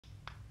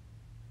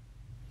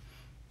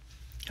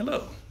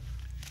Hello,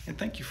 and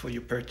thank you for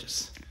your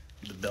purchase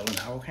of the Bell and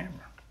Howell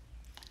camera.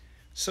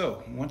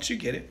 So, once you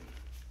get it,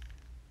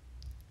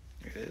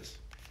 here it is.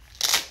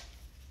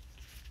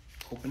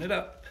 Open it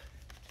up.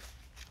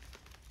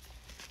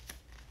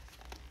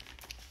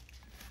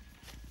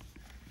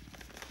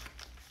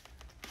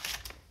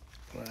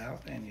 Pull it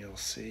out and you'll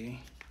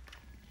see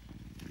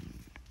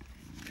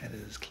that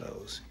it is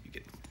closed. You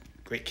get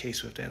a great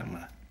case with that. I'm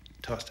going to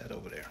toss that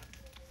over there.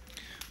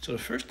 So the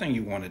first thing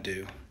you want to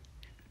do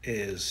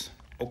is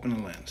open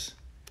the lens.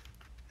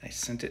 I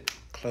sent it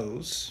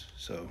closed,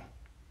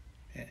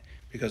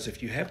 because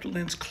if you have the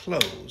lens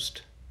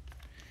closed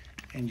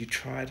and you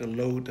try to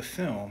load the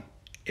film,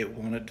 it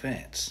won't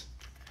advance.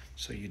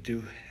 So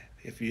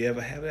if you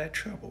ever have that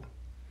trouble,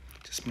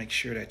 just make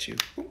sure that you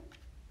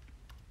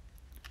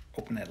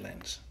open that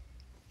lens.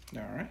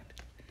 All right.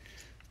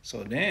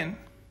 So then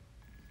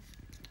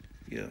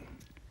you'll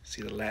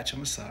see the latch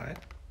on the side.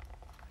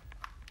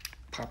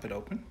 Pop it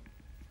open,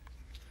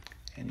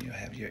 and you'll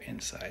have your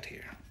inside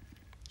here.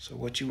 So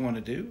what you want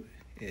to do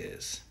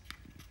is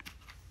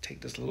take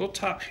this little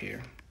top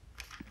here.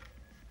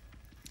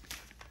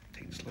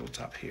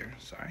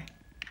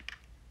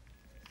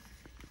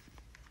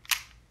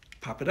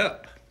 Pop it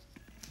up,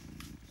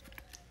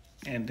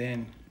 and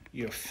then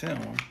your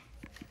film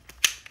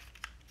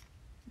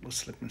will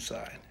slip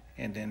inside,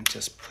 and then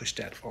just push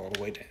that all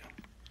the way down.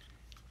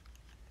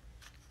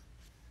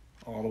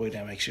 All the way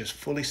down. Make sure it's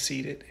fully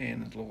seated,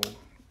 and the little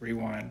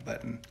rewind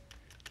button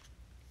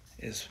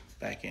is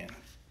back in.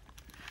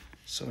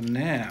 So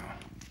now,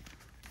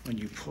 when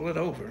you pull it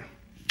over,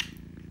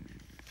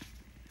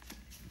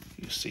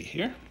 you see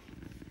here,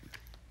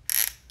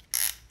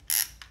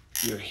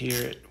 you'll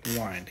hear it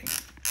winding.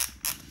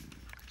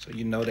 So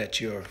you know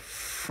that your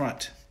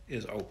front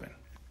is open.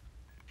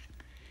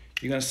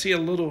 You're gonna see a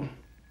little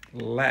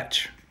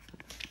latch.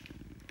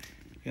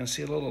 You're gonna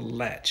see a little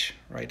latch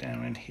right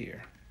down in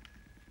here.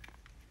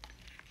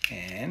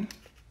 And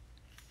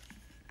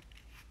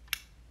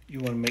you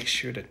want to make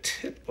sure the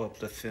tip of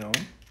the film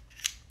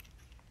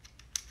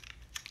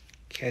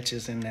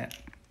catches in that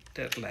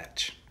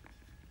latch,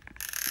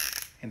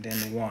 and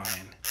then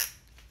wind.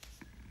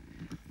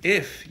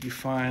 If you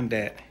find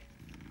that,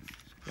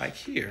 like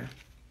here,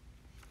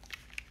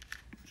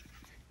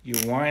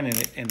 you're winding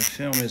it and the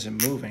film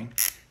isn't moving,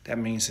 that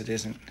means it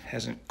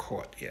hasn't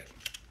caught yet.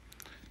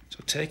 So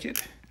take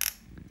it,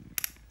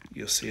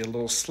 you'll see a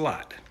little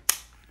slot.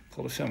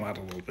 Pull the film out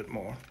a little bit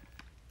more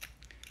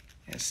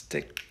and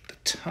stick the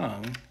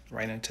tongue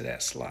right into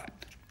that slot.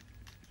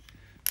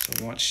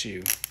 So once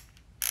you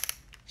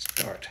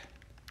start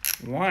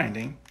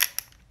winding,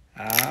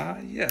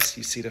 yes,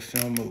 you see the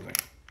film moving.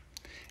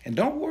 And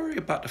don't worry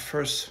about the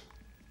first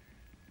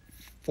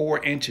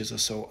 4 inches or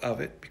so of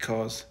it,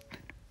 because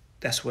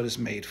that's what it's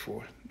made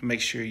for.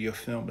 Make sure your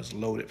film is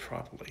loaded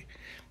properly.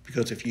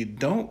 Because if you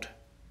don't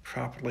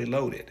properly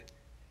load it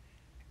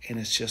and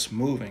it's just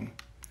moving,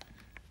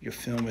 your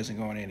film isn't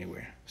going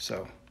anywhere.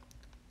 So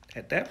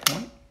at that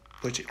point,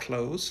 push it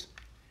closed.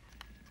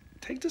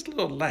 Take this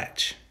little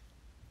latch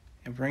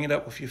and bring it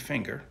up with your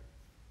finger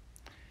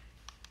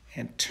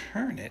and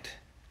turn it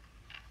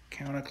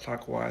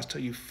counterclockwise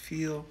till you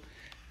feel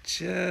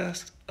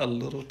just a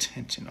little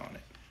tension on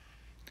it.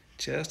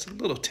 Just a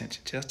little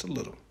tension, just a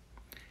little.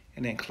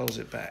 And then close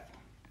it back.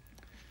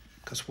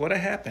 Because what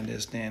happened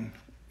is then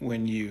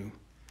when you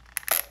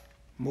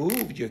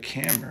move your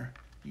camera,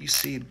 you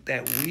see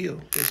that wheel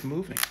is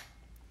moving,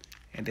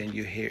 and then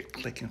you hear it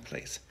click in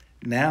place.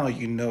 Now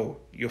you know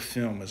your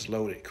film is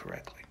loaded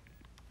correctly.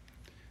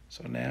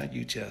 So now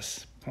you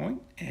just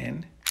point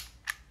and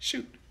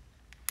shoot.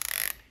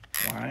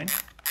 Wind,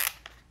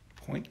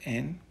 point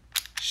and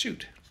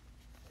shoot.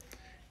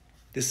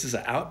 This is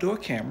an outdoor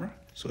camera,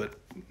 so it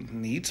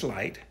needs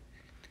light,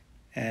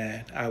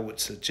 and I would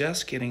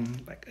suggest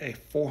getting like a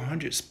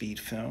 400 speed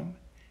film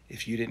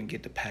if you didn't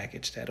get the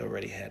package that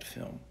already had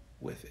film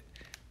with it.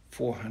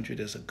 400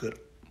 is a good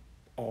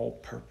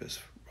all-purpose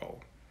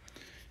roll.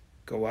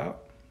 Go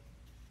out,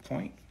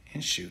 point,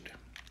 and shoot.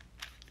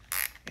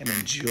 And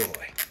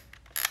enjoy.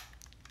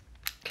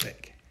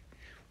 Click.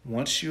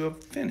 Once you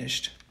have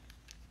finished,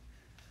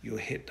 you'll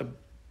hit the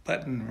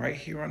button right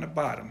here on the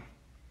bottom.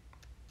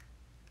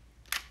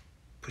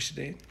 Push it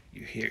in,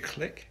 you hear it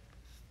click.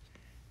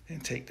 Then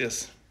take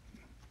this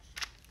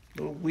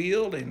little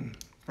wheel and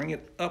bring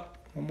it up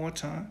one more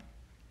time.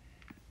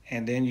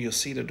 And then you'll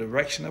see the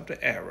direction of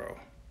the arrow.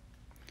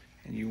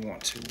 And you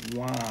want to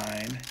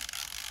wind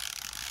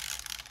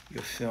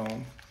your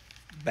film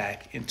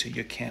back into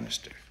your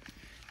canister.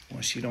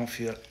 Once you don't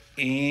feel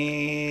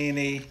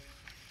any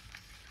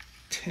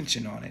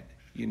tension on it,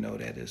 you know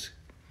that is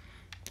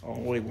all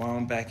the way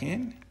wound back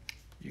in.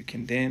 You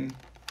can then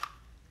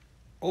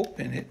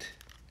open it,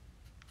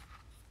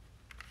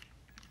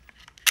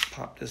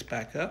 pop this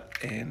back up,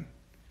 and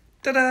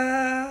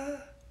ta-da!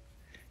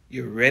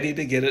 You're ready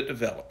to get it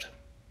developed.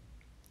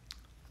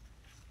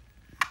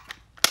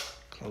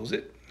 Close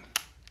it,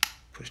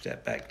 push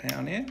that back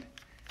down in,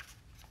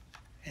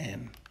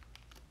 and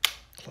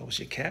close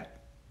your cap.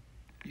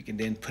 You can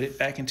then put it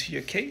back into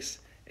your case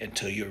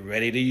until you're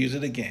ready to use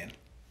it again.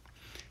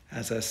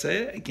 As I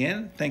said,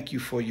 again, thank you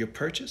for your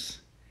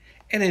purchase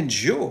and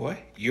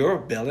enjoy your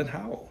Bell and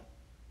Howell.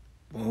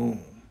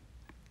 Boom.